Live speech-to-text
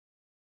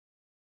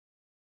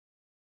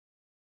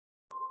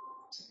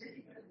We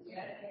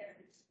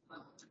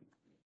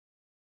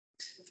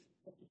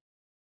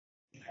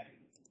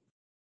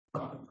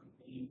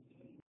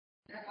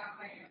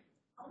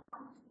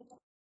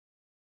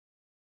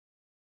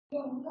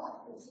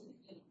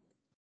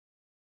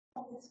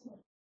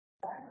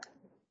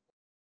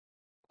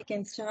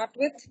can start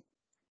with.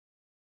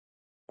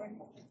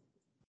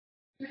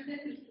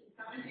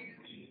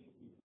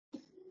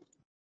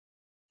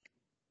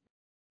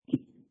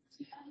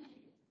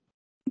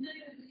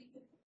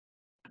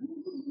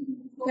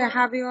 Yeah,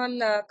 have you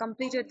all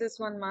completed this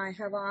one? I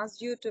have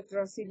asked you to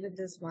proceed with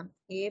this one.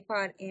 A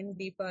par n,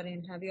 B par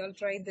n. Have you all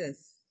tried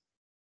this?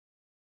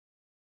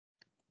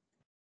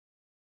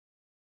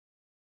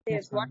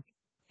 Yes, what?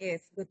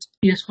 Yes, good.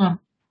 Yes, ma'am.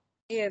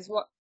 Yes,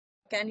 what?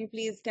 Can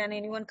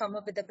anyone come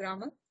up with the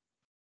grammar?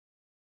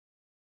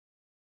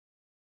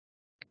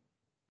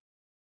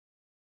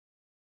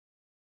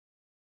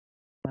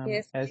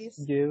 Yes, S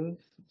please.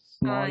 gives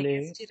small a,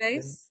 Yes,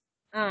 derives.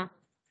 Small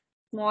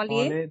small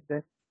a, a,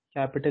 then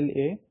capital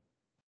A,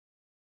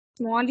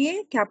 small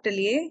a, capital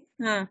A.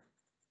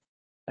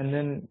 and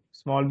then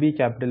small b,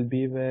 capital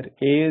B, where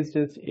A is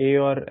just A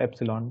or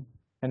epsilon,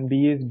 and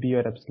B is B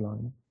or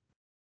epsilon.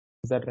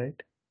 Is that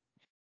right?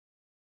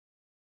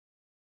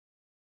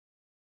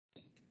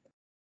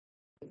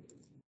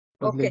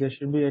 Okay. There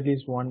should be at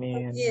least one A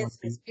and Yes, one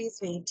B. yes, please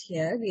wait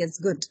here. Yes,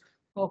 good.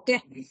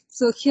 Okay.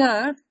 So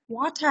here,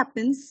 what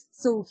happens?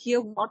 So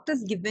here, what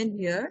is given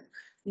here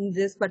in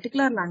this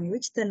particular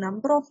language, the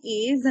number of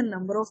A's and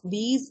number of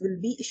B's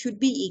should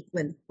be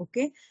equal.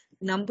 Okay.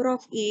 Number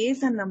of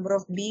A's and number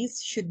of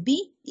B's should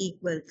be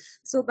equal.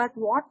 So, but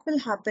what will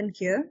happen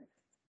here?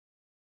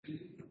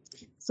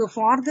 So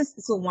for this,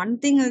 so one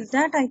thing is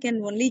that I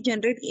can only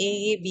generate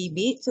A, B,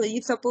 B. So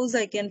if suppose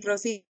I can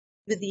proceed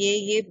with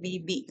A, B,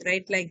 B,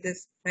 right, like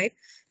this, right?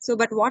 So,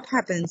 but what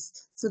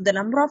happens? So the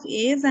number of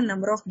A's and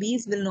number of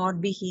B's will not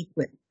be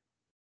equal.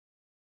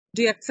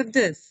 Do you accept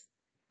this?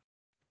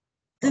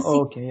 This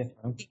Okay, yes,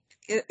 ma'am.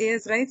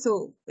 is right.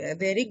 So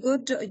very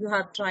good. You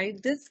have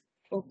tried this.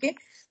 Okay.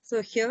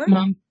 So here,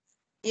 Ma'am,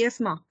 yes,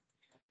 ma.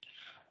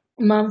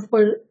 ma'am,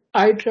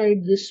 I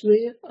tried this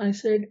way. I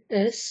said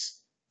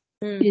S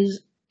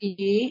is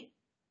A,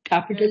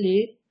 capital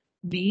A,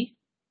 B,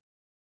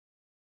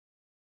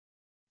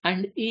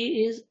 and A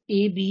is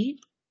AB,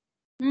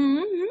 A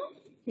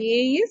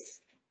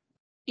is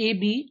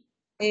AB,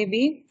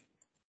 AB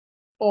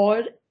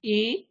or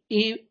A,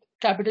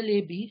 capital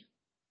AB,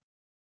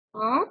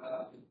 or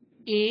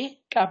A,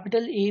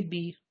 capital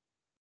AB.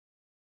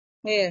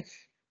 yes.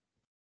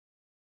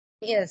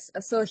 Yes,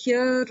 so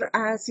here,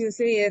 as you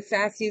say, yes,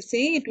 as you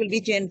say, it will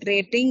be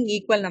generating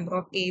equal number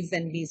of A's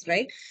and B's,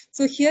 right?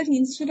 So here,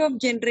 instead of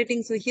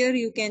generating, so here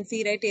you can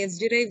see, right, S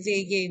derives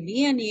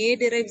AAB and A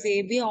derives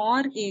AB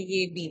or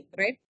AAB,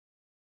 right?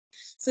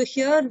 So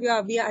here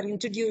we are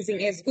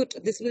introducing as good.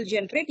 This will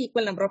generate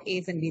equal number of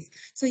A's and B's.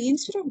 So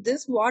instead of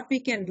this, what we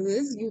can do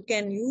is you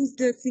can use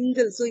the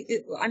single. So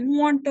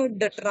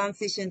unwanted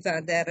transitions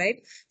are there,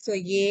 right? So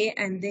A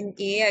and then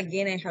A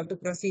again, I have to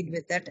proceed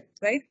with that,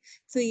 right?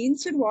 So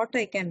instead what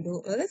I can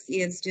do is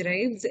S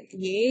derives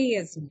A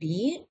as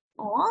B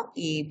or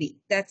AB.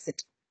 That's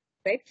it.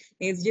 Right?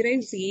 S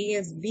derives A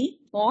as B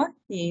or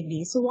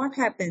AB. So what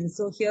happens?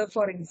 So here,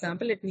 for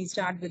example, let me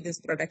start with this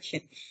production.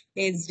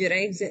 S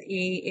derives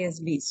A as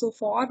B. So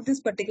for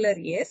this particular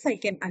S, I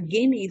can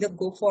again either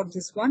go for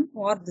this one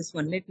or this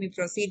one. Let me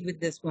proceed with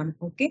this one.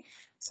 Okay.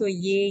 So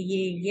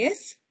A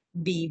S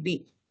B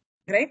B.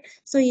 Right.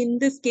 So in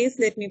this case,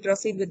 let me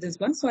proceed with this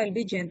one. So I'll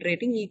be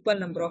generating equal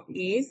number of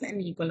A's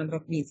and equal number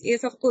of B's.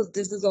 Yes, of course,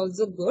 this is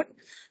also good.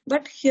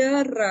 But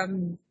here,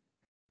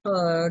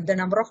 the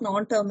number of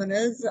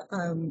non-terminals,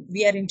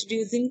 we are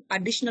introducing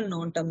additional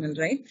non-terminal,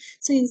 right?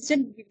 So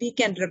instead, we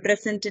can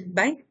represent it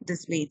by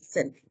this way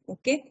itself.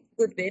 Okay,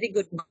 good, very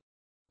good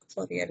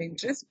for your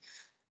interest.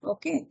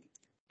 Okay.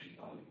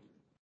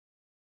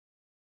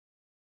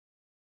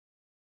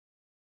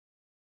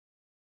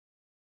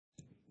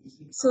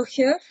 So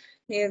here,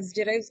 yes,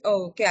 derives.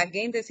 Oh, okay,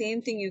 again the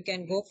same thing. You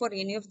can go for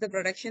any of the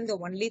production. The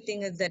only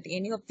thing is that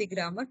any of the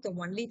grammar. The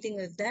only thing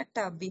is that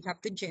we have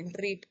to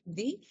generate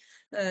the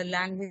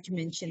language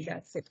mentioned.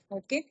 That's it.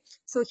 Okay.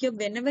 So here,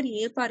 whenever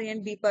A par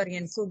n, B par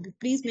n. So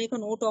please make a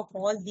note of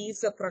all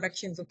these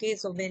productions. Okay.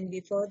 So when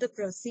we further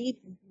proceed,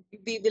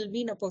 we will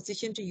be in a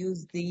position to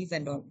use these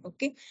and all.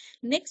 Okay.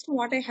 Next,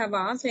 what I have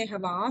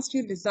asked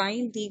you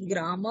design the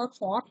grammar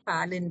for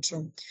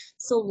palindrome.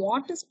 So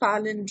what is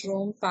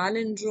palindrome?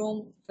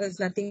 Palindrome is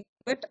nothing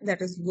but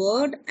that is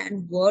word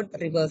and word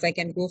reverse. I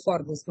can go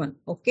for this one.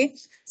 Okay.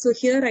 So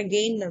here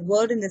again, the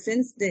word in the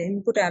sense the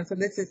input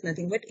alphabets is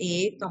nothing but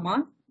A,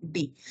 comma,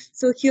 B.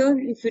 So here,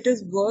 if it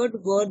is word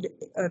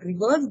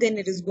reverse, then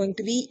it is going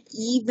to be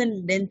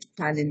even length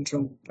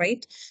palindrome,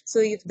 right? So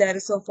if there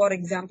is, so for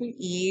example,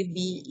 A,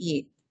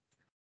 B,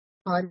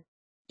 A or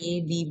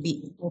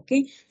ABB.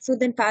 Okay, so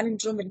then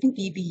palindrome will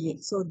be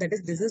BBA. So that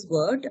is, this is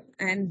word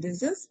and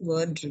this is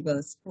word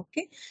reverse.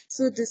 Okay,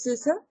 so this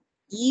is a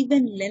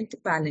even length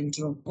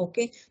palindrome.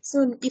 Okay,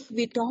 so if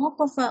we talk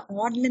of a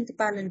odd length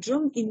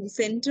palindrome, in the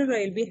center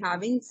I'll be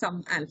having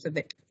some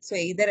alphabet. So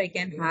either I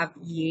can have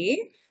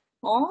A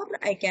or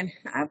I can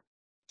have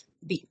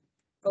B.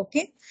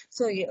 Okay,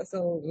 so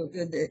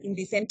in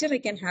the center I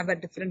can have a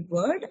different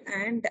word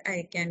and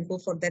I can go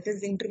for that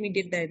is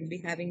intermediate. I will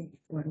be having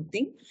one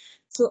thing.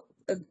 So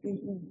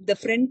the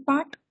front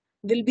part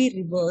will be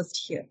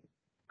reversed here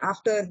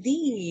after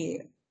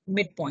the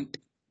midpoint.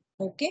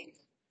 Okay,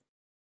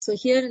 so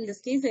here in this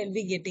case, I'll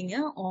be getting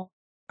a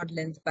odd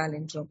length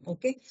palindrome.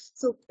 Okay.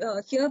 So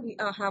here we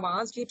have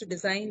asked you to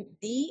design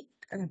the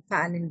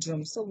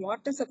palindrome. So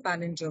what is a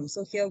palindrome?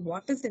 So here,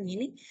 what is the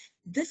meaning?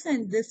 This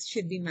and this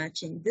should be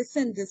matching. This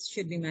and this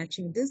should be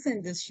matching. This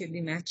and this should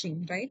be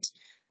matching, right?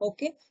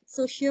 Okay.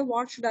 So here,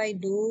 what should I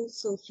do?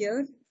 So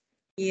here,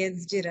 A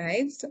is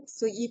derived.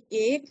 So if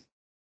A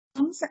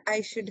comes,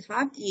 I should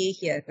have A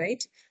here,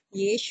 right?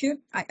 I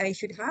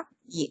should have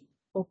A.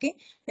 Okay.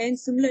 And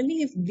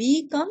similarly, if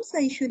B comes,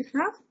 I should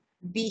have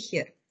B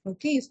here.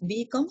 Okay. If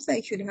B comes,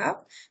 I should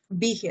have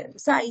B here.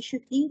 So I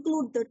should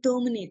include the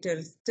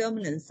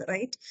terminals,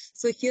 right?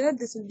 So here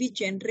this will be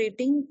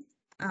generating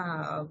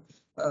uh,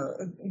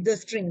 the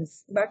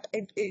strings, but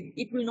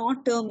it will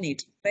not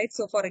terminate, right?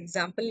 So for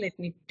example, let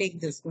me take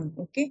this one.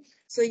 Okay.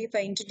 So if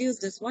I introduce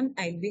this one,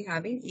 I'll be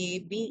having A,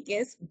 B,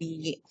 S,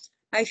 B,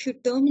 A. I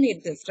should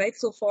terminate this, right?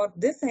 So for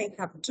this, I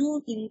have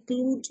to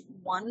include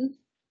one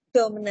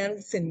terminal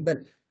symbol.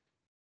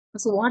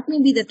 So what may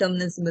be the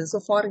terminal symbol? So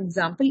for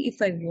example, if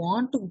I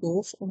want to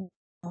go for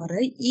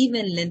a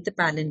even length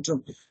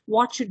palindrome,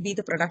 what should be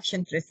the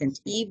production present?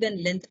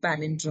 Even length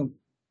palindrome.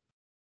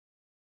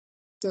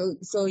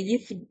 So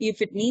if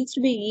it needs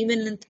to be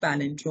even length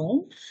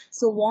palindrome,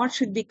 so what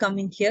should be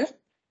coming here?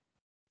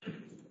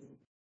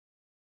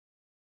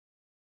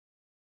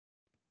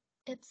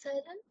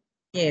 Epsilon.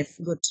 Yes,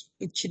 good.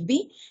 It should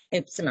be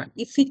epsilon.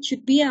 If it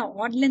should be a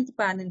odd length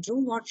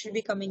palindrome, what should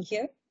be coming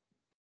here?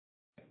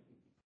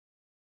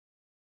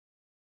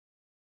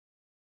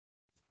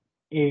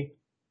 A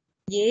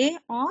A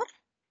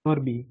or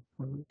B.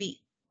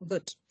 B.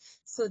 Good.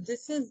 So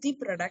this is the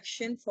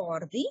production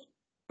for the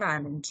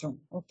palindrome.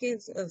 Okay,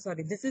 so,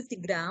 sorry, this is the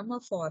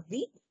grammar for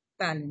the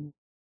palindrome.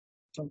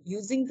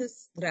 Using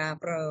this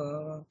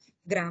grammar,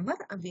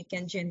 we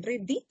can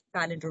generate the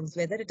palindromes.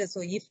 Whether it is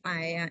so,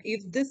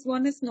 if this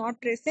one is not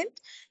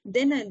present,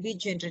 then I'll be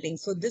generating.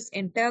 So this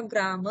entire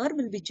grammar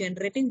will be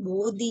generating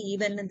both the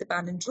even length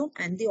palindrome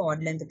and the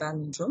odd length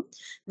palindrome.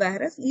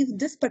 Whereas if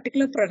this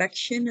particular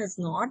production is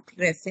not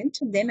present,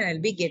 then I'll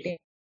be getting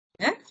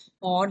an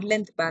odd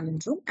length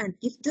palindrome, and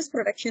if this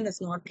production is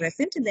not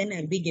present, then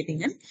I'll be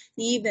getting an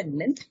even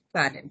length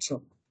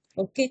palindrome.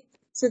 Okay.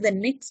 So the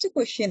next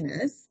question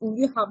is,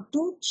 you have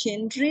to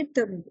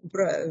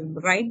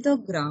write the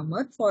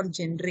grammar for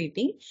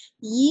generating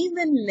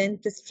even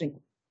length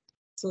string.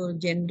 So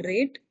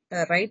write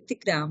the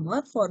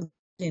grammar for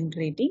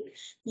generating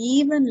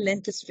even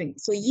length string.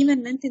 So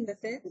even length in the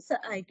sense,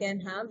 I can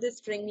have the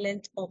string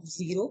length of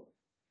 0.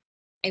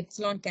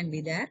 Epsilon can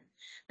be there.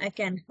 I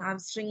can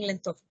have string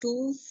length of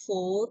 2,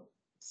 4,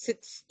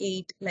 6,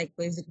 8,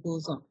 likewise it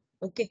goes on.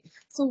 Okay,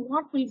 so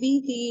what will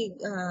be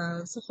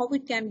the, so how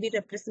it can be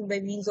represented by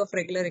means of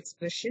regular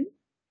expression?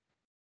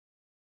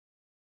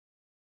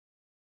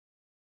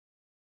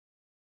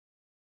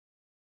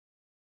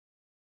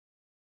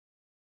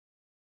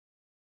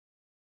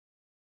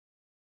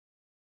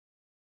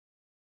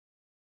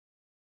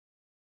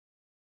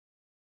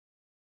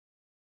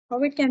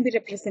 How it can be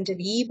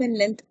represented? Even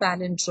length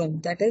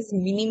palindrome, that is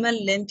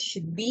minimal length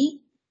should be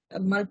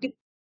multiple,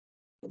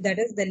 that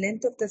is the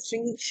length of the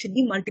string should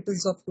be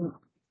multiples of 2.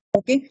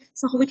 Okay,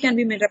 so how it can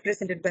be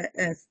represented by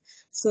S?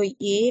 So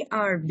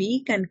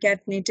ARB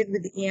concatenated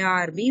with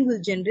ARB will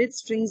generate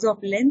strings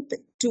of length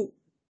 2.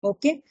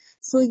 Okay,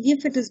 so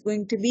if it is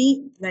going to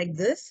be like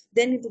this,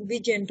 then it will be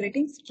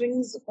generating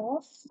strings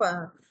of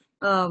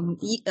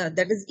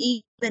that is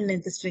even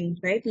length string,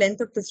 right?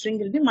 Length of the string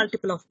will be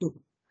multiple of 2.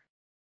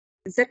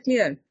 Is that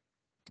clear?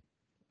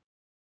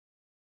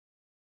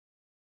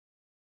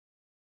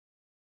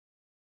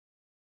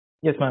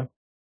 Yes, ma'am.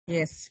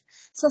 Yes.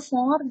 So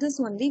for this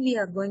only, we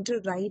are going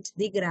to write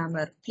the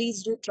grammar.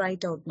 Please do try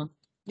it out now.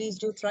 Please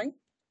do try.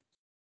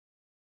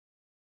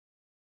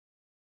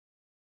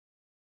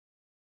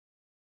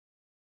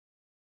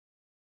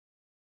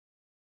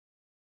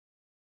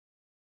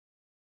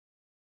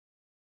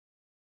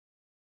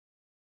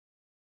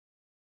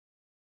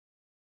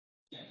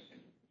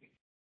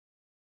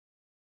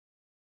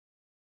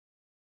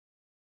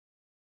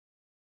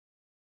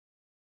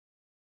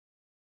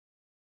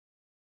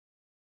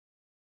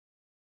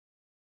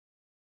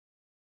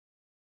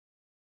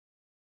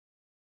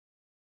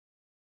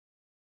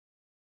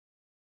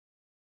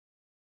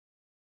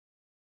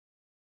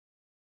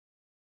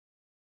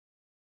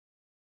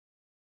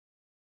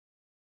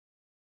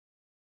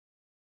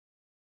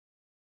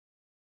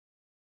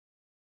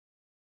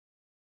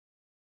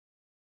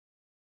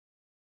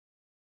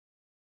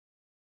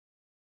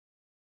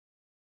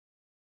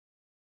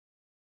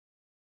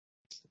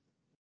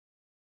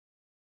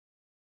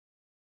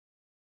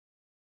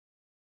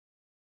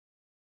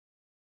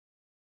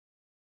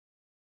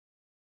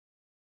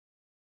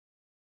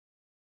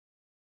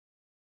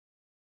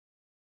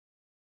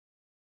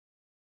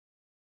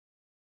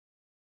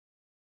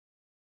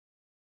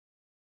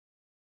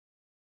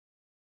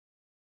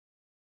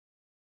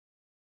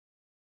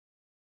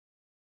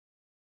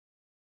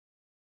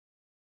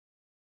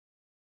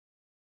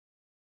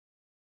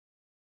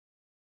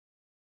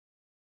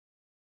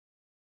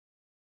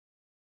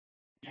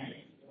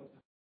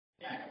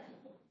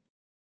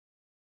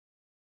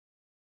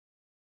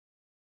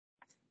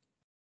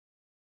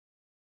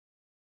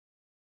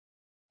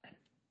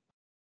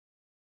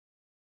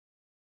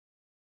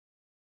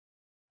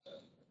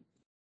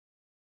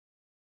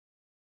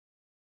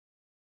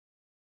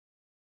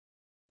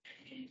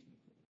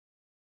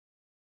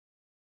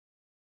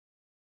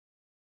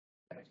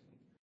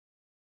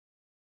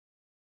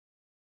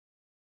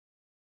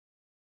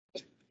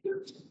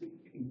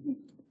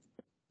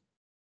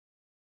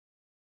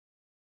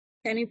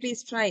 Can you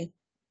please try?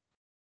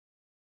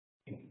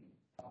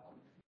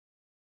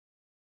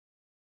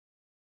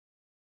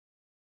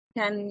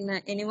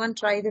 Can anyone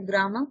try the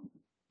grammar?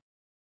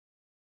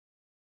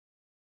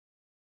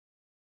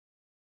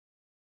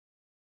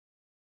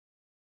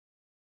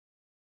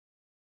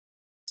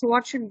 So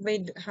what should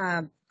we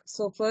have?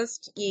 So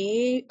first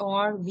A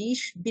or B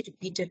should be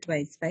repeated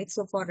twice, right?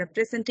 So for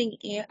representing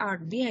A or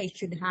B, I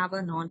should have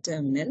a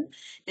non-terminal.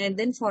 And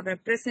then for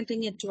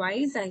representing it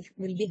twice, I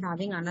will be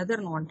having another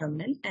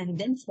non-terminal. And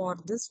then for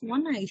this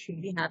one, I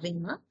should be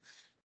having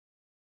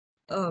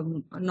a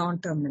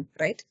non-terminal,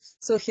 right?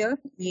 So here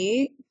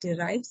A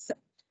derives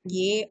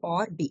A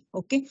or B,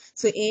 okay?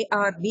 So A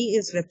or B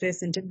is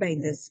represented by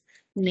this.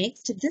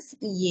 Next, this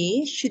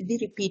A should be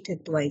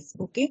repeated twice,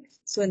 okay?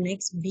 So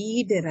next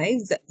B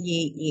derives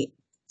A.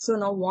 So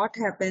now what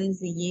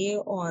happens? A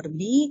or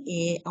B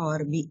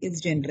is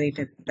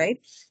generated, right?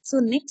 So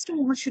next,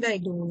 what should I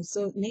do?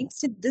 So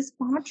next, this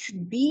part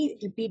should be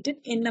repeated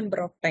n number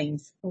of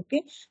times,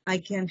 okay? I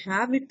can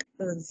have it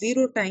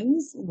 0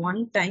 times,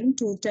 1 time,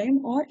 2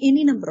 time, or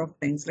any number of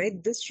times,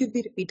 right? This should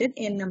be repeated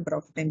n number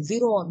of times,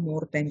 0 or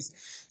more times.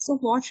 So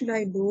what should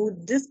I do?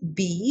 This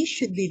B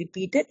should be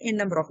repeated n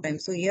number of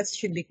times. So S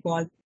should be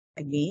called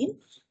again,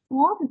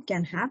 or it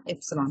can have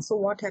epsilon. So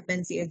what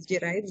happens? S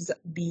derives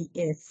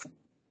BS.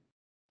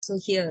 So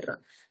here,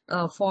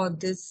 for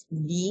this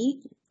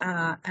B,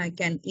 I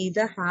can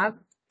either have,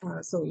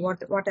 so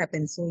what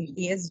happens? So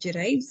S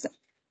derives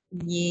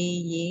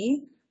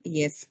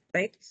yes,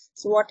 right?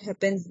 So what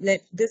happens?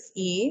 Let this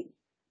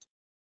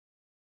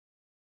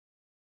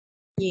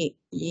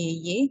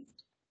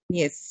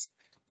yes.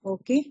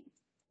 Okay.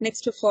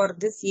 Next for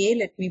this A,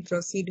 let me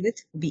proceed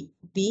with B,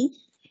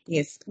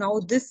 yes. Now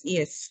this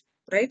yes,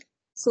 right?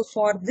 So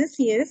for this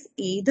yes,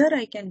 either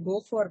I can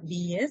go for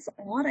BS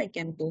or I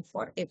can go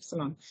for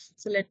epsilon.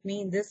 So let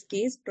me in this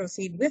case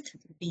proceed with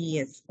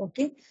BS.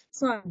 Okay.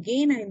 So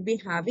again, I will be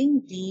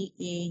having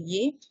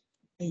BAA,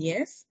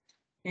 yes,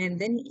 and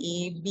then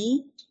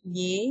AB,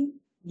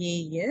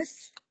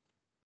 yes,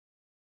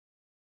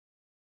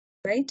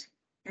 right?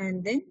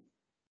 And then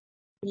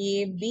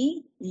A.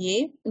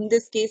 In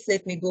this case,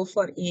 let me go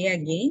for A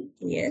again.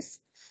 Yes.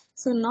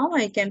 So now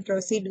I can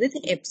proceed with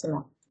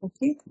epsilon.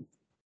 Okay.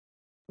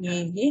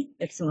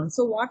 Epsilon.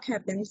 So what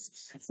happens?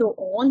 So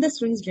all the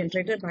strings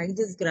generated by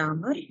this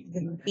grammar it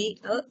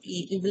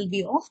will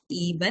be of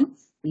even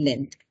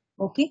length.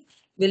 Okay.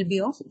 Will be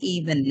of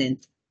even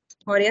length.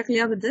 Are you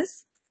clear with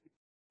this?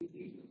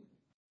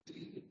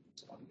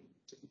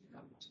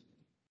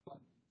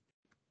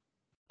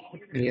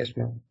 Yes,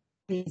 ma'am.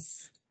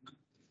 Yes.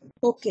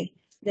 Okay.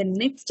 The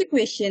next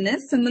question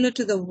is similar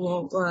to the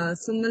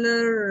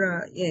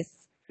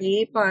yes,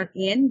 A par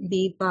N,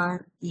 B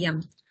par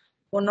M.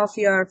 One of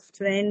your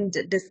friend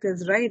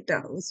discussed, right?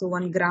 So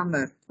one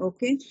grammar.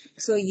 Okay.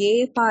 So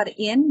A par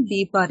N,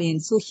 B par N.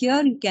 So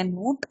here you can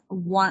note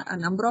a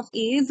number of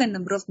A's and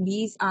number of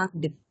B's are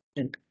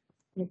different.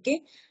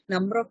 Okay.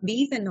 Number of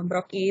B's and number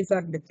of A's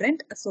are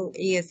different. So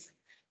yes,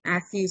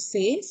 as you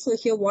say, so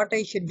here what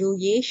I should do,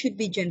 A should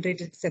be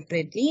generated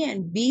separately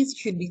and B's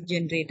should be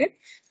generated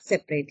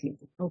separately.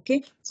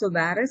 Okay. So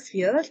whereas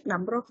here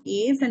number of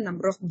A's and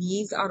number of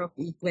B's are of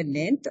equal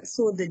length.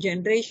 So the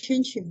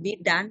generation should be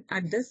done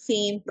at the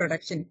same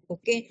production.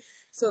 Okay.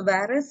 So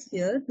whereas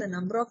here the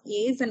number of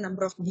A's and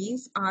number of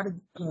B's are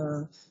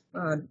the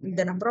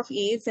number of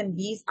A's and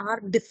B's are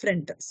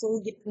different.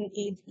 So it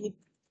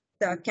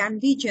can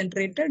be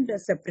generated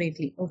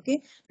separately.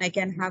 Okay. I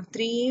can have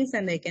 3 A's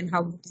and I can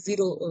have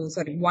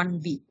 1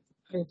 B.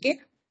 Okay.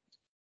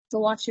 So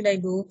what should I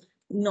do?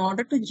 In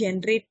order to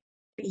generate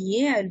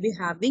A, I'll be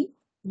having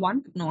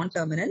one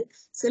non-terminal.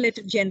 So let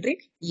it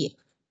generate A.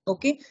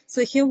 Okay.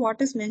 So here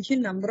what is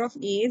mentioned, number of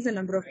A's and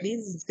number of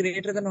B's is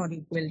greater than or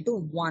equal to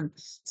 1.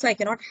 So I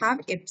cannot have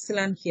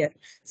epsilon here.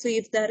 So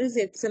if there is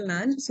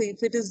epsilon, so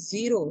if it is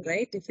 0,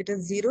 right? If it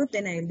is 0,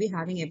 then I will be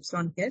having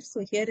epsilon here.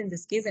 So here in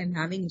this case, I'm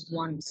having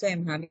 1. So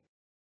I'm having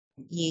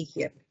A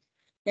here.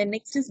 And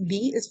next is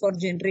B is for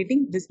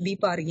generating this B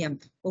par M.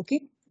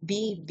 Okay.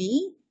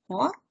 B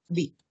or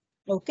B.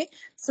 Okay.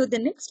 So the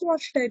next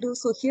what should I do?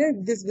 So here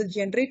this will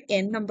generate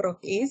n number of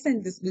A's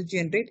and this will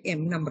generate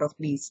m number of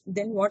B's.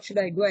 Then what should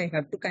I do? I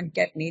have to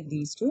concatenate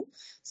these two.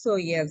 So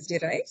yes,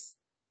 derives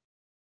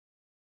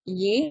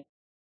A,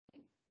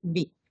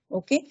 B.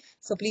 Okay.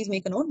 So please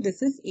make a note.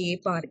 This is A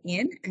par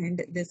N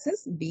and this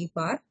is B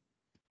par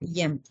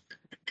M.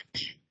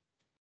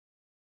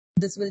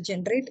 This will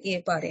generate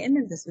A par N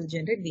and this will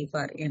generate B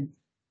par N.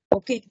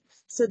 Okay.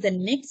 So the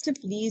next,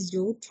 please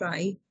do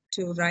try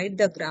to write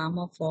the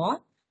grammar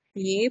for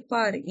A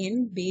par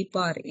n, B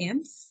par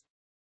m,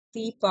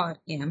 C par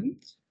m,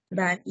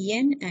 where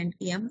n and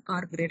m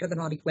are greater than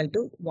or equal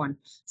to 1.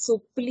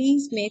 So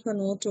please make a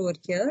note over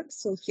here.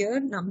 So here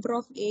number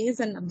of A's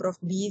and number of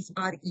B's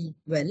are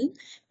equal,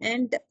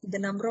 and the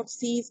number of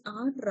C's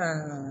are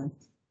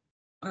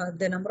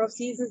the number of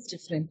C's is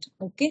different.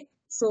 Okay.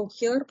 So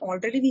here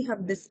already we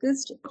have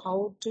discussed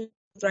how to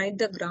write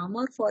the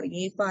grammar for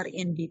A par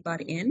n, B par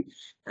n,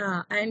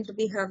 and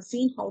we have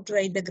seen how to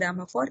write the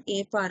grammar for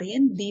A par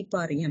n, B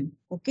par m.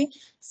 Okay.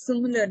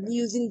 Similarly,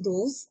 using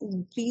those,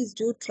 please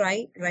do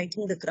try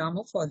writing the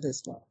grammar for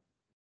this one.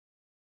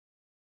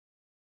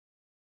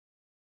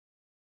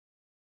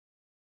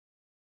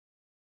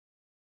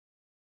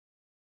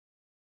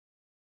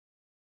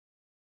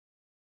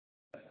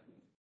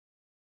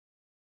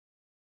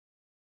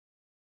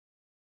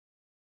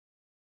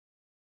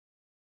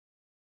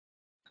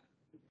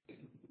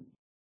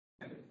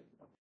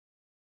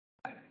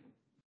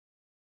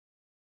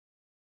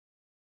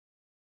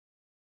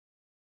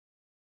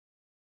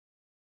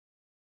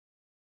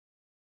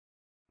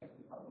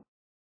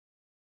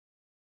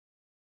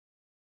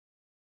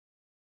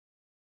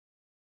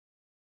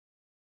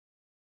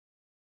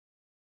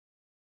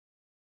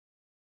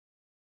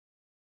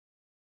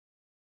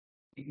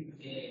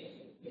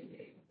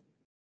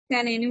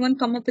 Can anyone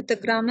come up with the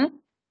grammar?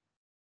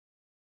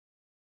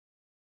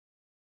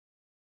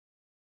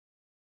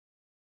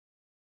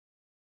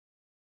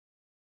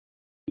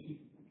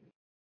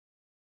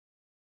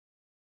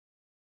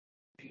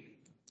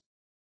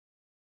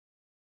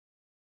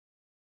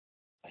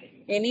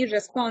 Any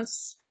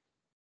response?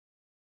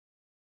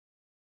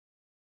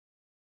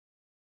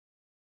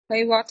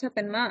 Hey, what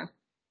happened, ma?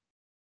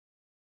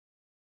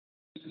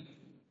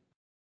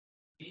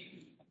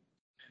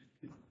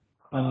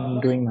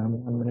 I'm doing,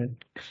 ma'am. 1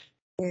 minute.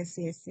 Yes,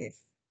 yes, yes.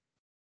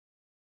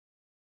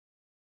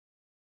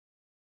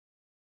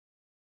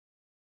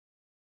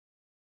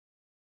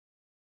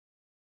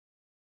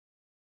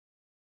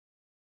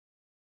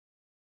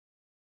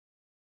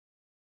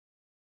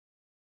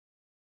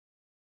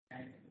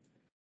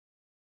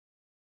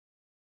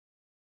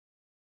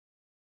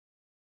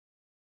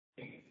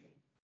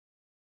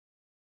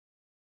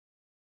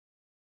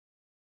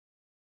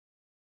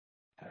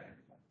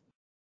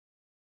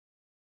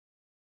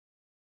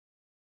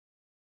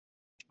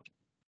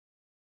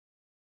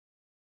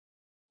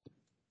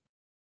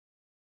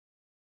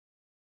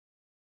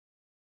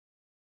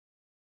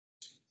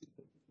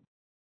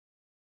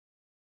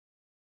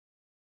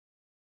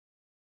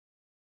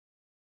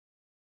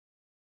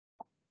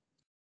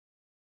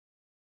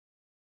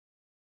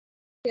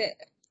 Okay.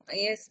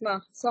 Yes, ma.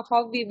 So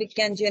how we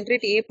can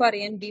generate A par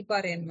n, B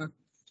par n, ma?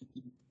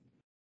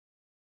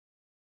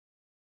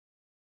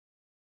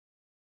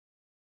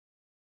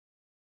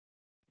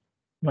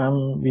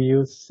 Ma'am, we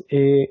use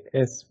A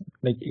S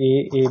like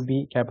A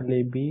B, capital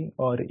A B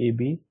or A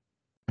B.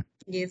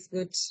 Yes,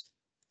 good.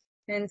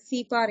 And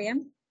C par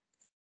m?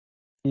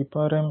 C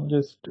par M,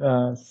 just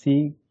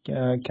C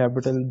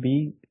capital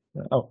B,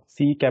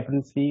 C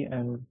capital C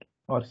and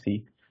or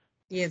C.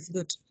 Yes,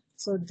 good.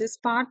 So this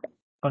part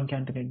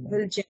Concatenate, ma'am.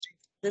 will generate,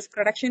 this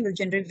production will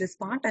generate this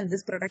part, and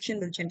this production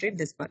will generate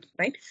this part,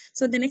 right?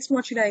 So the next,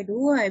 what should I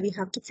do? We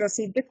have to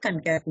proceed with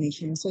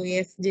concatenation. So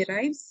S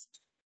derives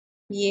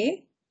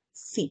A,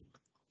 C.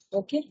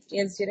 Okay,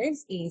 S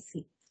derives A,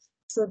 C.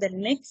 So the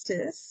next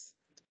is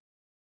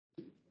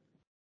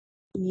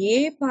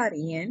A par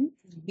n,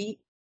 B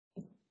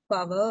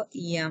power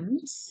m,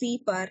 C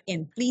par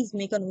n. Please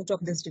make a note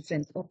of this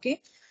difference.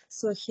 Okay.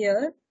 So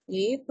here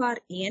A par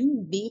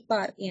n, B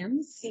par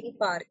m, C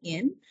par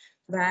n,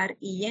 where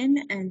n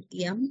and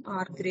m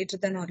are greater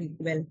than or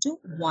equal to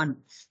 1.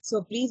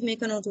 So please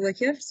make a note over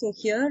here. So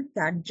here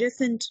the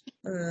adjacent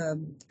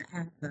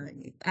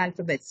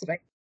alphabets,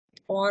 right,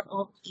 or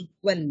of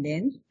equal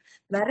length,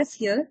 whereas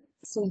here,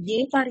 so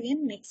A par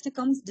n, next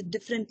comes the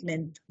different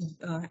length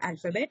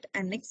alphabet,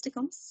 and next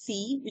comes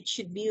C, which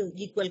should be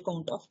equal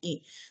count of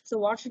A. So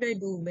what should I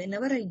do?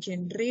 Whenever I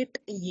generate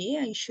A,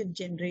 I should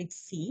generate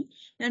C,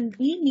 and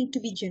B need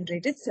to be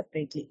generated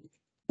separately.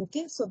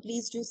 Okay, so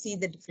please do see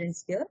the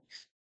difference here.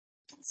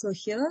 So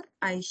here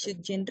I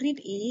should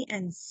generate A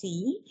and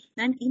C,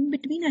 and in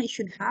between I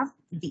should have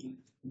B.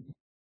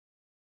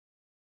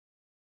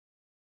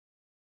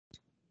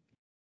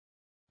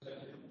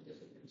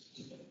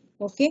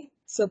 Okay,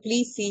 so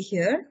please see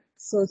here.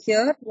 So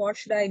here, what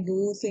should I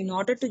do? So in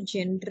order to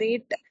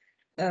generate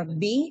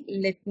B,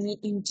 let me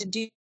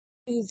introduce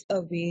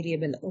a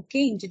variable.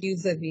 Okay,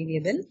 introduce a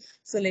variable.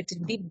 So let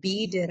it be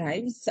B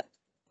derives.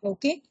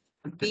 Okay,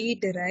 B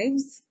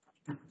derives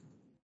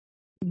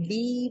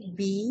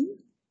BB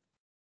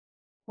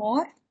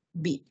or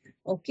B.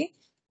 Okay,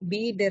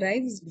 B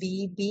derives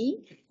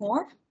BB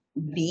or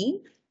B.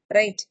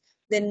 Right.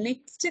 The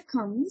next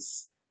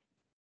comes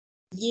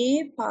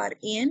A par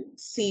n,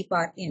 C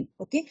par n.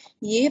 Okay,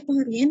 A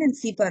par n and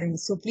C par n.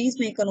 So please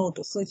make a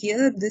note. So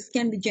here this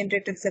can be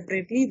generated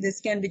separately,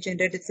 this can be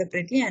generated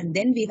separately, and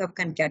then we have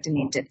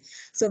concatenated.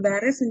 So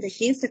whereas in the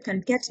case the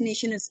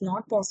concatenation is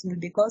not possible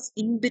because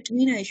in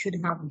between I should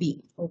have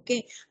B.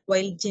 Okay,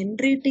 while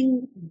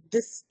generating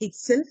this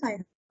itself, I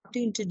have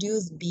to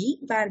introduce B,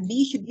 where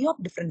B should be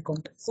of different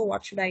count. So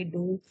what should I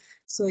do?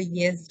 So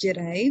yes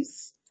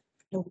derives.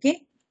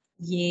 Okay,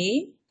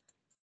 A.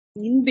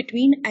 In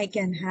between I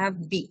can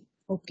have B.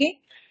 Okay,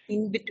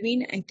 in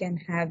between I can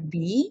have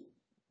B,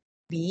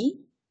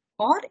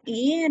 or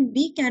A and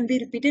B can be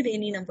repeated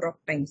any number of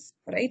times,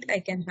 right? I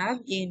can have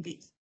A and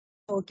B.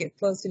 Okay,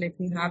 first let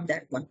me have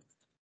that one.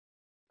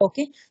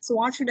 Okay, so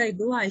what should I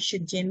do? I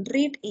should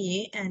generate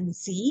A and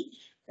C.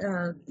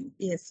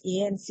 Yes,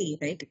 A and C,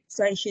 right?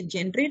 So I should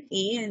generate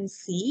A and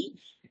C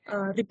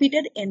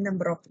repeated n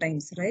number of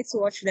times, right? So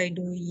what should I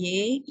do?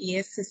 A,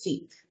 S,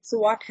 C. So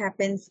what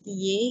happens?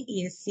 A,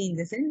 S, C in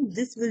the sense,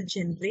 this will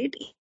generate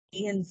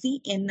A and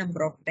C n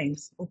number of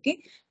times,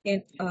 okay?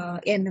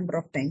 N number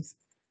of times.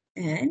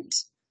 And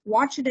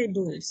what should I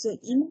do? So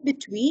in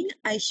between,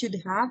 I should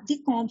have the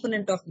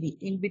component of B.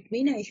 In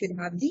between, I should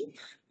have the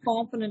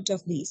component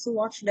of B. So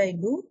what should I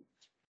do?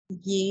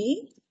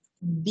 A,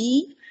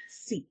 B,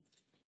 C.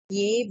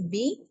 A,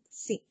 B,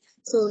 C.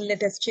 So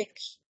let us check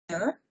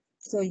here.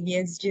 So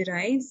S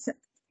derives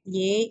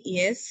A,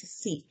 S,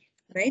 C,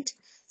 right?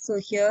 So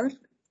here,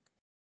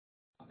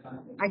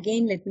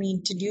 again, let me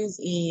introduce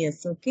A,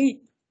 S, okay?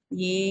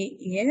 A,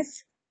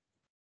 S,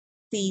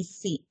 C,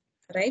 C,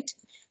 right?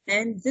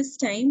 And this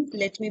time,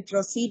 let me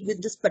proceed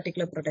with this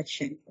particular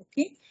production,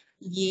 okay?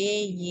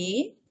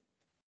 A,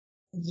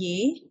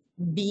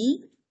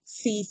 B,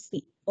 C,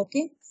 C.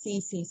 Okay,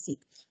 C, C, C.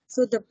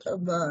 So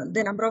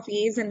the number of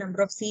A's and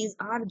number of C's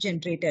are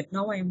generated.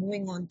 Now I am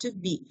moving on to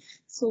B.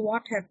 So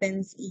what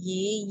happens? A,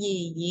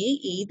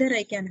 either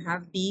I can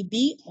have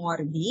BB or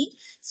B.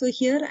 So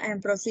here I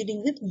am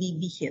proceeding with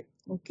BB here.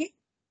 Okay,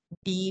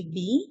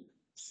 BB,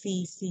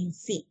 C, C,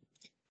 C.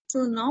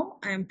 So now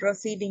I am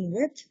proceeding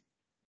with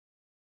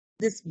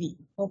this B.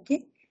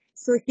 Okay.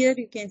 So here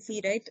you can see,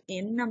 right,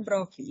 n number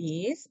of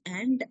A's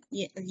and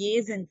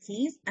A's and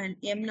C's and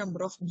m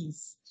number of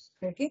B's.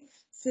 Okay.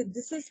 So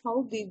this is how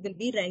we will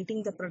be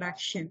writing the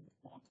production.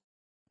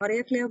 Are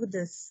you clear with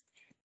this?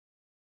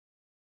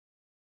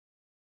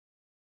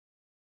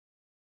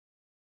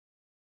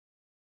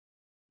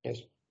 Yes.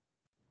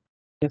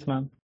 Yes,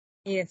 ma'am.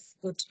 Yes,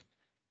 good.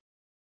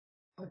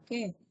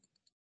 Okay.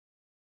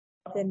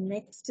 The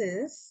next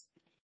is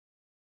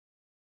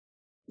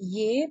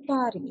A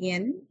par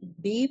n,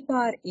 B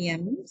par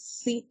m,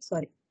 C,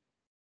 sorry,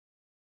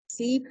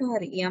 C par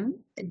m,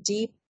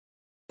 D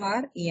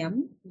par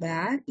m,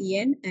 where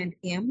n and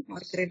m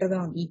are greater than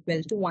or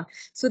equal to 1.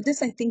 So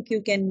this I think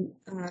you can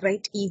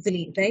write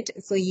easily, right?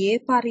 So A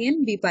par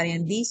n, B par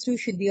n, these two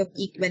should be of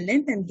equal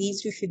length and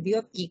these two should be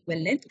of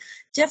equal length.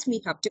 Just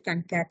we have to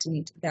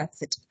concatenate,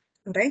 that's it.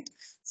 All right.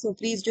 So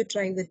please do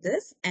try with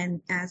this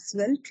and as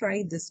well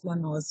try this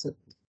one also.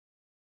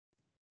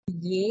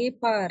 A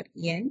par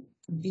n,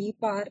 B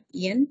par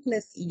n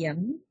plus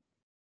m,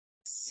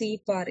 C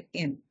par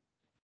m.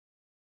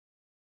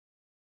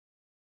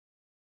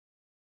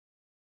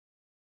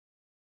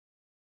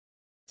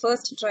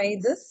 First try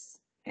this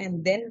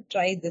and then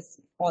try this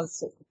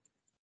also.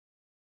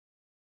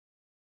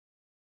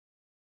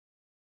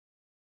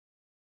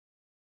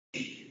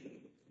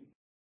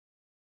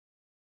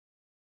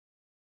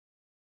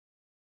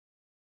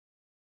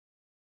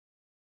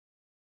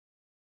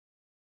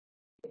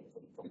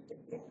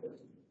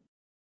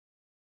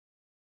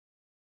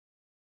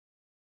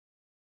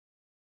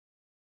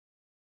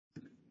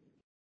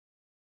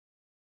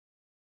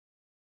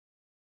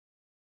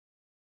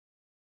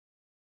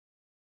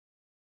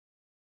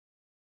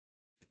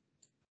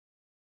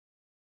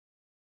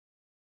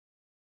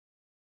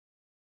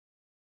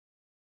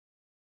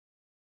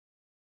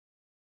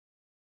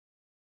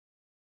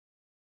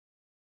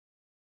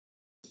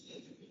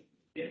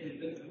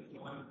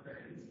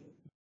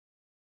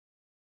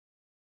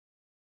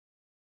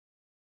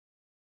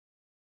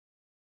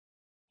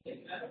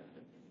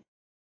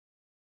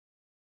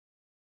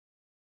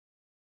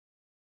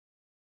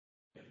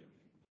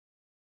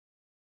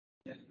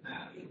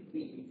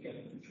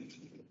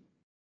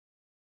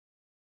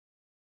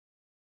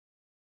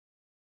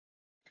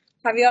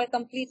 Have you all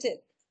completed?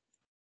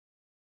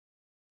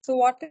 So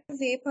what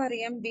is A par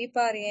m, B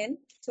par n?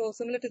 So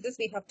similar to this,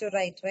 we have to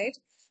write, right?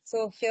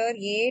 So here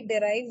A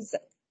derives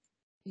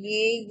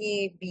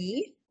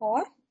AAB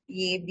or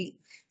AB.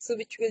 So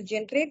which will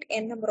generate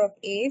n number of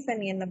A's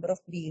and n number of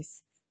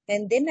B's.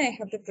 And then I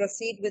have to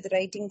proceed with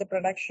writing the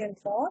production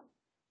for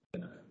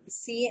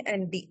C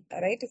and D,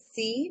 right?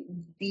 C,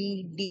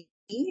 B, D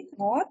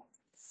or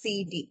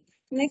C, D.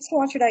 Next,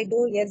 what should I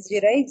do? Yes,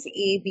 derives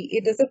AB.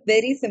 It is a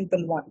very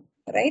simple one,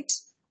 right?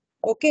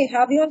 Okay,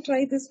 have you all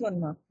tried this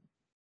one now?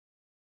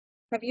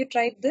 Have you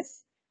tried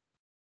this?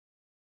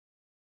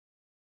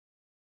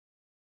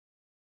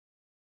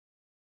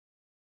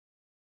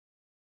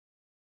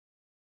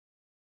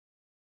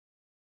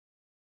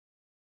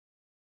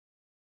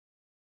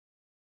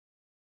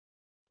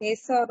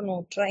 Yes or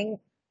no?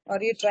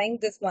 Are you trying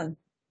this one?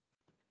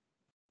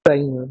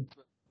 Trying, ma'am.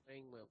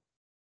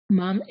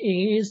 Ma'am,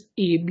 A is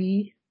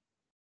AB.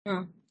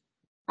 Huh?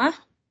 Huh?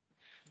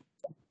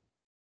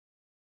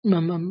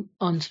 Ma'am, I'm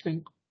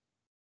answering.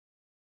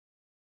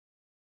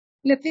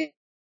 Please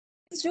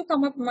do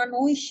come up, ma,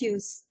 no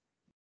issues.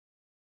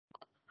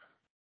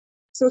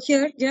 So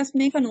here, just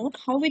make a note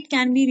how it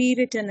can be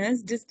rewritten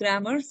as this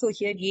grammar. So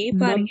here, A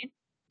power Ma'am,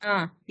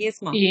 n.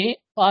 Yes, ma. A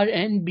power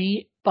N,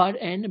 B power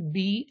N,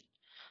 B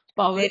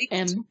power Very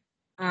good.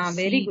 M,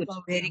 Very C good.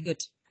 power Very M.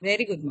 good.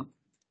 Very good, ma.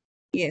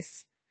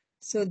 Yes.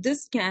 So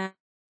this can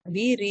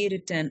be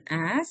rewritten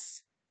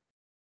as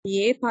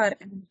A power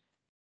n.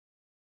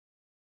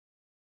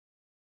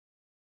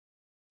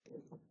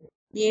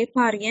 A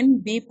power n,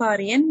 B power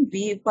n,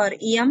 B power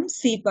m,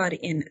 C power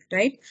n,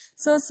 right?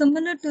 So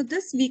similar to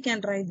this, we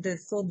can write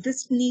this. So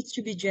this needs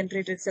to be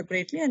generated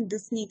separately and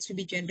this needs to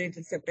be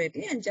generated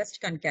separately and just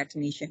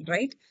concatenation,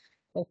 right?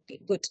 Okay,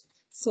 good.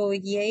 So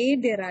A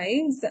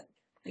derives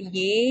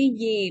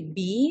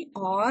AAB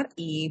or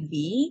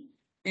AB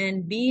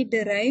and B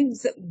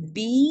derives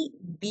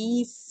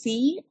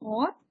BBC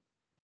or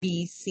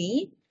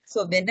BC.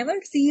 So whenever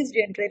C is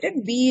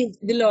generated, B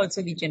will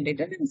also be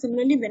generated. And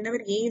similarly, whenever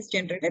A is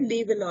generated,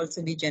 B will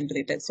also be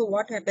generated. So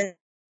what happens?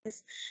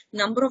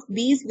 Number of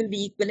B's will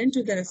be equivalent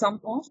to the sum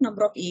of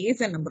number of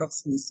A's and number of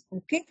C's.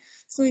 Okay.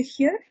 So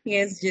here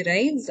S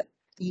derives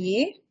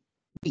A,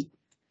 B.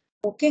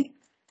 Okay.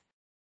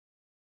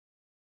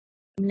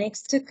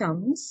 Next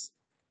comes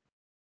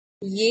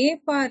A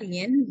power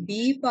n,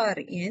 B power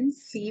n,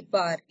 C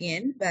power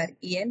n, where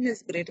n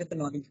is greater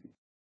than or equal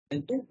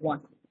to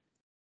 1.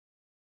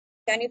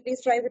 Can you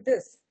please try with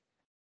this?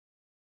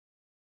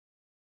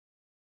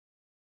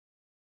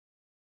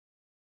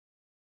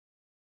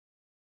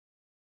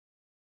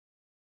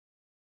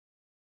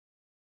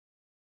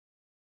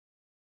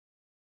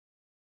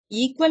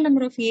 Equal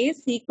number of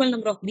A's, equal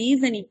number of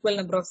B's, and equal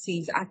number of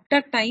C's. At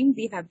a time,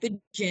 we have to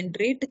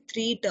generate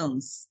 3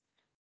 terms.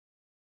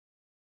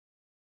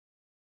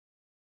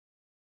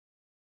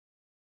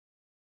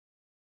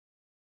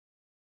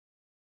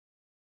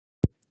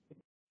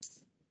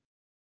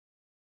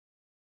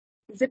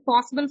 Is it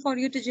possible for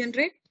you to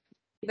generate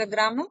the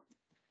grammar?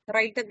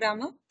 Write the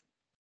grammar?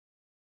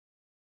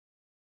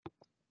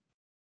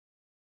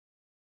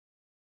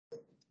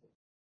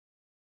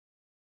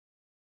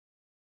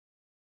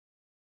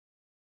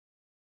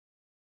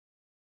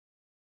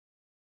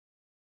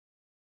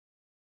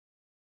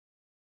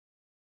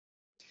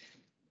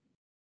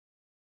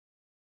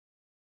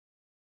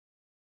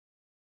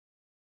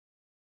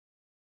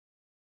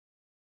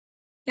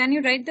 Can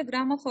you write the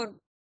grammar for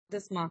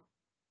this mark?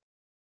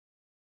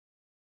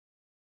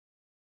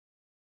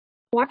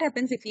 What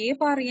happens if A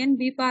power n,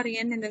 B power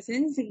n, in the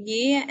sense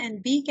A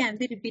and B can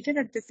be repeated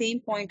at the same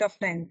point of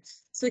time.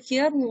 So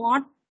here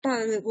what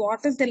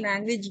is the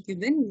language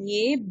given?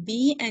 A,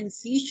 B and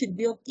C should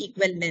be of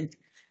equal length.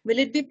 Will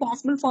it be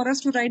possible for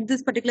us to write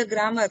this particular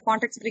grammar,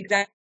 context-free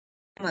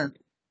grammar?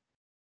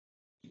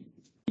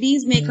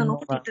 Please make a No,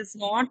 note, ma'am. it is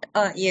not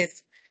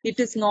yes, it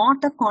is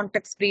not a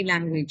context-free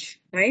language,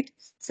 right?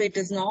 So it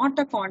is not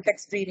a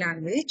context-free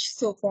language.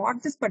 So for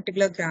this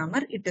particular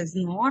grammar, it is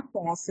not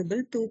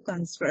possible to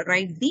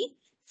write the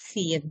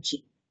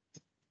CFG.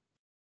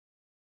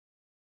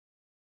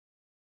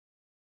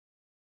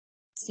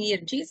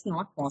 CFG is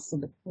not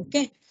possible.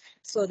 Okay.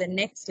 So the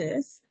next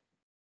is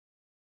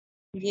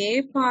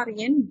A power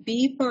n,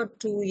 B power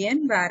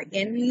 2n, where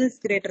n is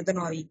greater than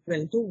or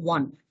equal to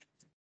 1.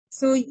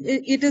 So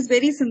it is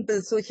very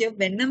simple. So here,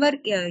 whenever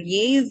A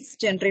is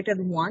generated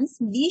once,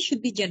 B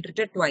should be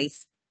generated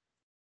twice.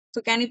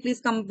 So can you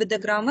please come up with the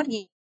grammar?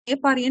 A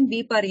power n,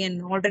 B power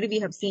n. Already we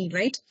have seen,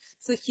 right?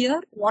 So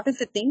here, what is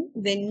the thing?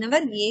 Whenever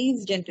A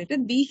is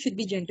generated, B should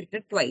be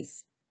generated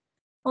twice.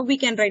 Or we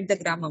can write the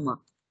grammar mark.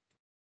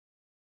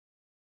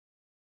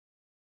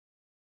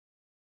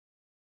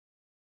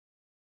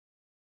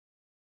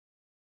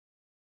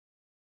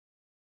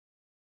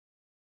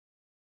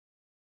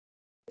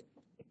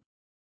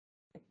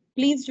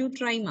 Please do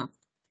try, ma.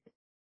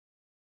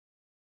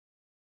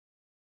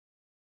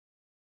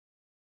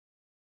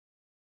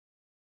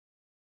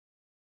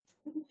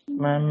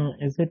 Ma'am,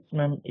 is it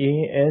ma'am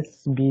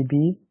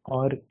ASBB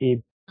or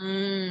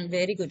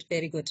Very good,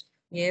 very good.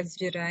 Yes,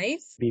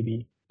 derives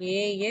ABB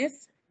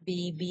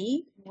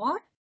ASBB or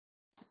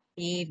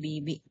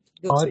ABB.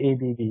 Good. or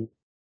ABB?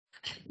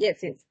 Yes,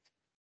 yes.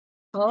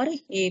 Or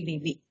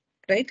ABB,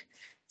 right?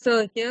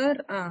 So here,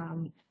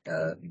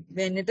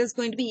 when it is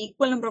going to be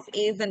equal number of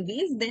A's and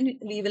B's, then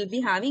we will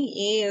be having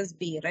A as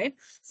B, right?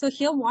 So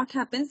here what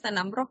happens, the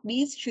number of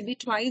B's should be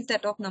twice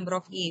that of number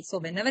of A's. So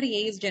whenever A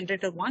is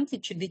generated once,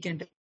 it should be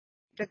generated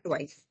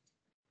twice.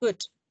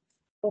 Good.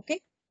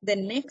 Okay. The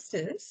next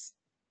is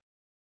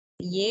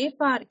A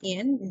power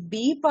n,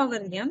 B power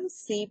m,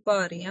 C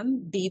power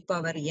m, D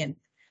power n,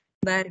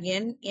 where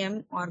n,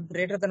 m are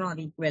greater than or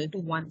equal to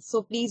 1.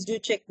 So please do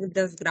check with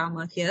this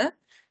grammar here.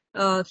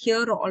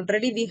 Here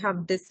already we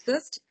have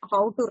discussed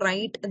how to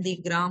write the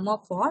grammar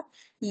for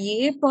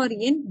A per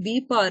n, B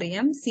per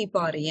m, C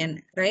per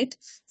n, right?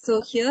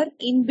 So here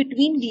in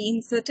between we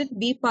inserted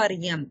B per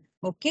m,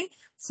 okay?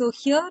 So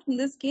here in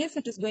this case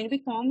it is going to be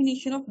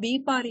combination of B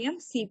per m,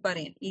 C per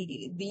n.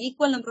 The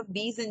equal number of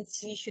B's and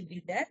C's should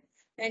be there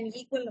and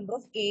equal number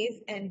of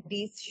A's and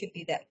B's should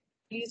be there.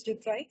 Please do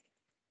try.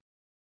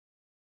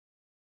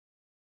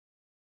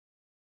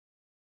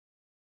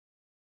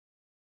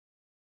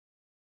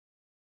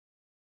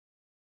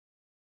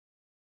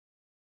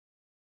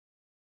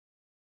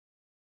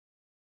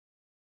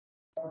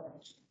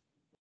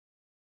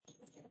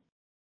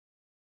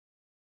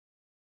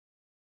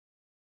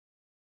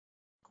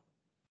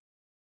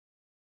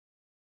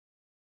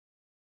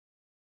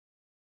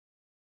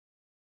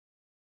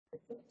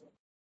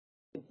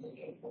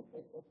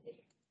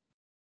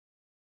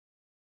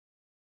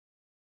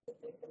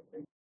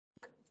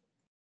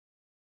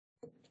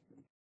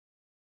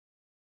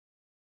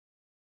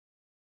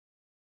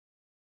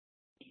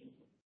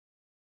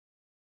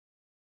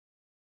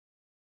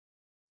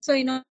 So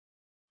in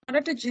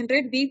order to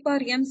generate B per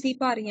m, C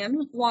per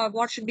m,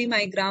 what should be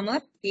my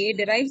grammar? A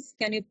derives.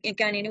 Can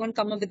anyone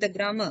come up with the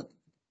grammar?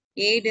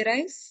 A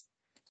derives.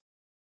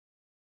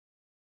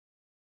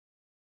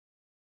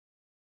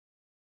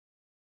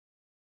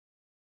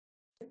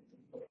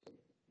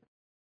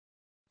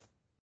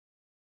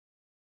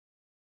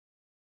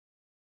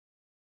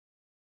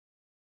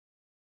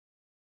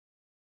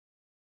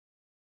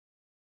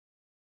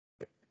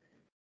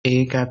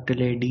 A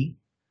capital AD.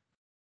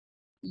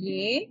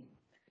 A.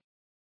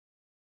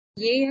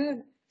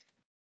 A.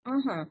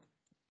 Uh-huh.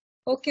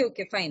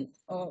 Okay, fine.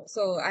 Oh,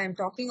 so I am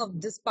talking of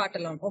this part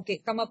alone. Okay,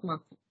 come up, ma.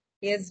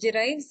 S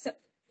derives.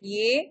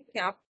 A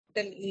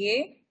capital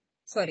A.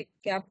 Sorry,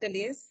 capital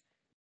S.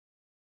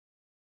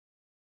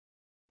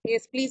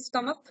 Yes, please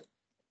come up.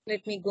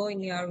 Let me go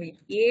in your way.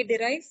 A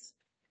derives.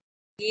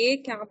 A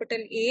capital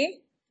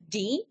A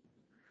D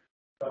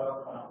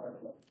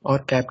Or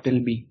capital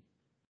B.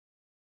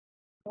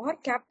 or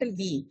capital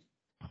B.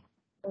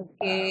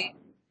 Okay.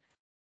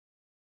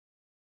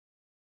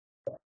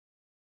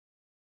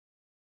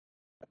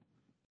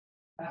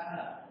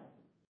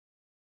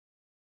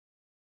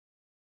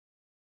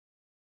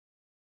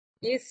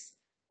 Yes,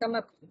 come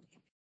up.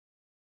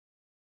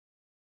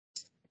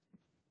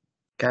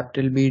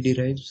 Capital B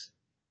derives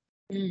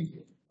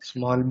Mm.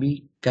 small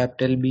b,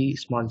 capital B,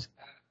 small c.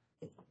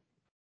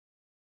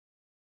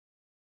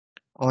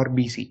 Or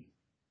BC.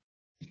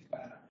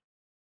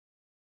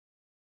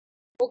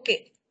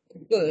 Okay,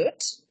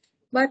 good.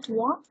 But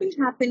what will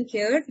happen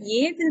here?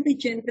 A will be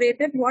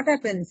generated. What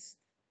happens?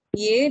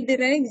 A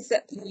derives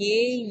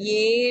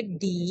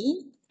AAD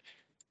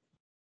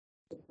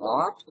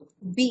or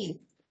B.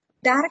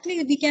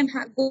 Directly we can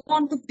go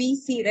on to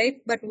BC,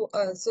 right? But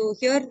so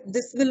here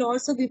this will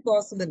also be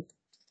possible.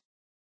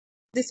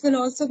 This will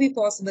also be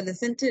possible,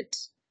 isn't it?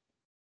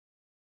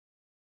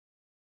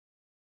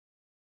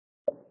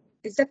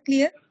 Is that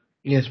clear?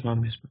 Yes,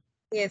 ma'am. Yes, ma'am.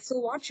 Yes. So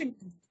what should,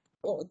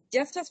 oh,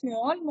 just a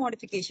small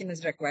modification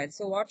is required.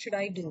 So what should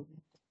I do?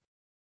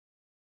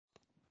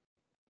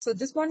 So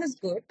this one is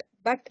good.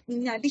 But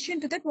in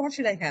addition to that, what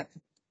should I have?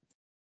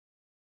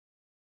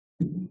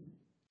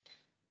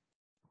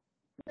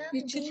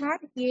 You should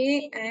have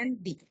A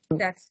and B.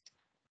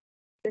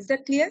 Is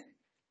that clear?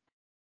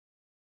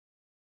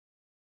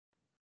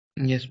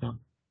 Yes, ma'am.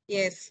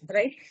 Yes,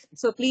 right.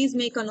 So please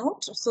make a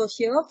note. So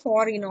here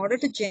in order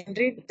to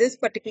generate this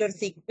particular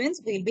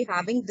sequence, we'll be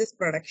having this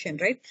production,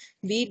 right?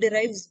 B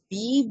derives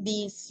B,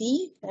 B,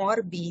 C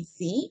or B,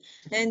 C,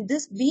 and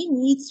this B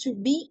needs to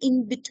be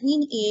in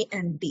between A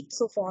and D.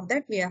 So for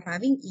that, we are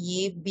having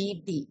A,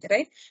 B, D,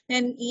 right?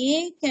 And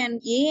A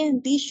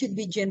and D should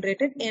be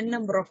generated n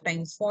number of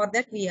times. For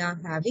that, we are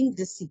having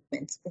this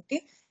sequence,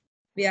 okay?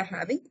 We are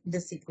having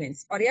this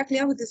sequence. Are you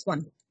clear with this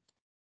one?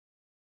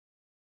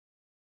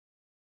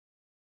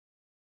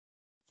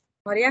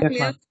 Are you Yes, clear?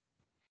 ma'am.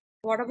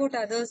 What about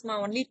others?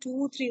 Now only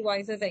 2, 3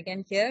 voices I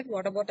can hear.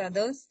 What about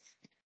others?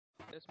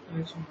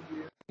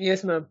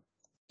 Yes, ma'am.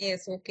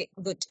 Yes, okay,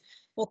 good.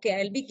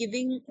 Okay, I'll be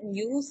giving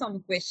you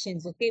some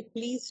questions. Okay,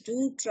 please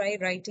do try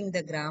writing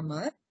the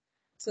grammar.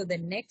 So the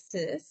next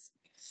is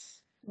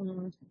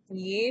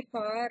A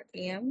par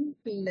m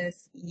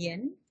plus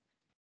n,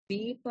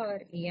 B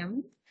par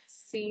m,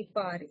 C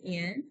par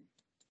n,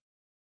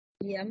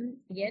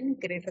 n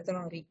greater than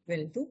or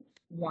equal to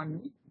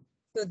 1.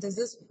 So this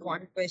is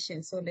one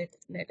question. So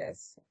let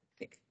us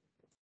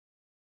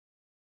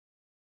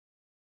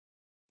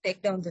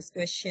take down this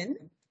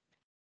question.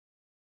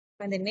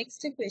 And the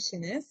next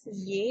question is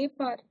A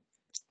par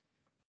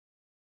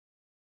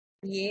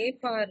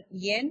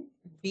n,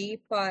 B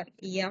par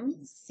m,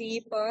 C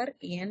par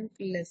n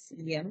plus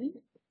m,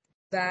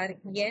 where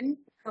n,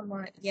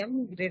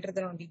 m greater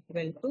than or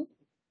equal to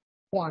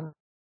 1.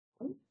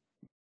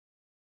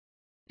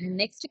 And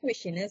next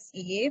question is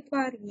A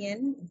par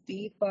n,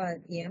 B par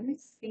m,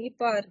 C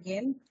par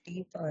n,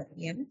 D par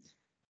m,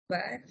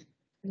 where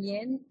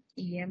n,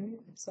 m,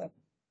 sorry,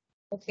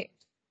 okay,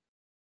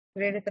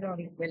 greater than or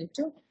equal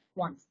to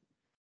 1.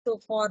 So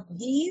for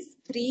these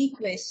 3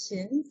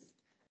 questions,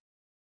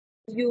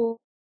 you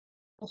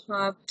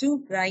have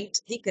to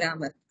write the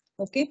grammar.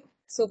 Okay.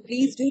 So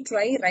please do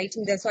try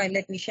writing this. So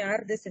let me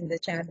share this in the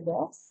chat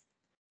box.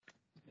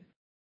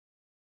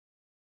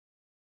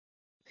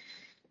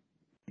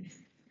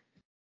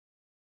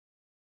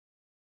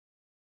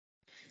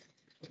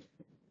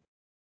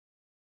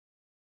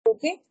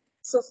 Okay.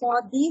 So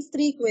for these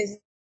 3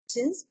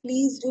 questions,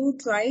 please do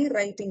try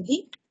writing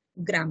the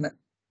grammar.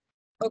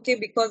 Okay,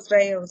 because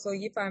so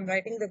if I'm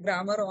writing the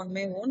grammar on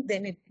my own,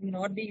 then it will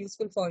not be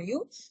useful for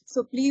you.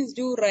 So please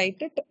do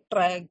write it.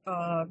 Try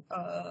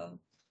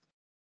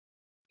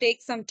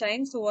take some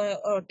time.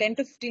 So 10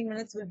 to 15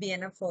 minutes will be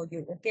enough for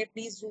you. Okay,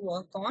 please do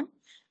work on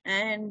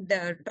and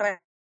try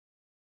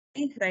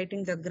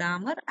writing the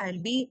grammar. I'll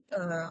be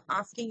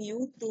asking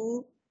you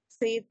to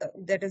say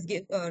that is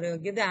give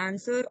the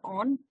answer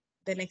on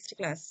the next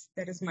class,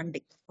 that is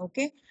Monday.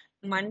 Okay,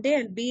 Monday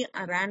I'll be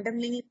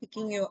randomly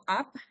picking you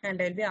up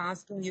and I'll be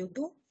asking you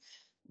to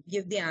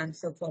give the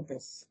answer for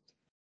this.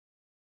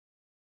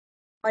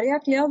 Are you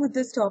clear with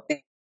this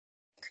topic?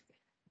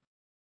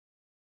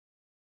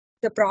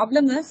 The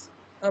problem is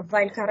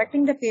while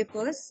correcting the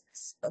papers,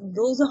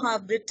 those who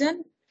have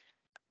written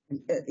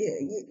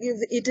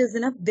it is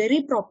in a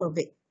very proper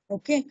way,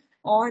 okay,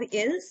 or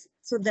else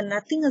so the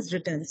nothing is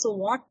written. So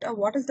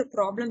what is the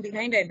problem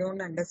behind? I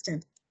don't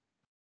understand.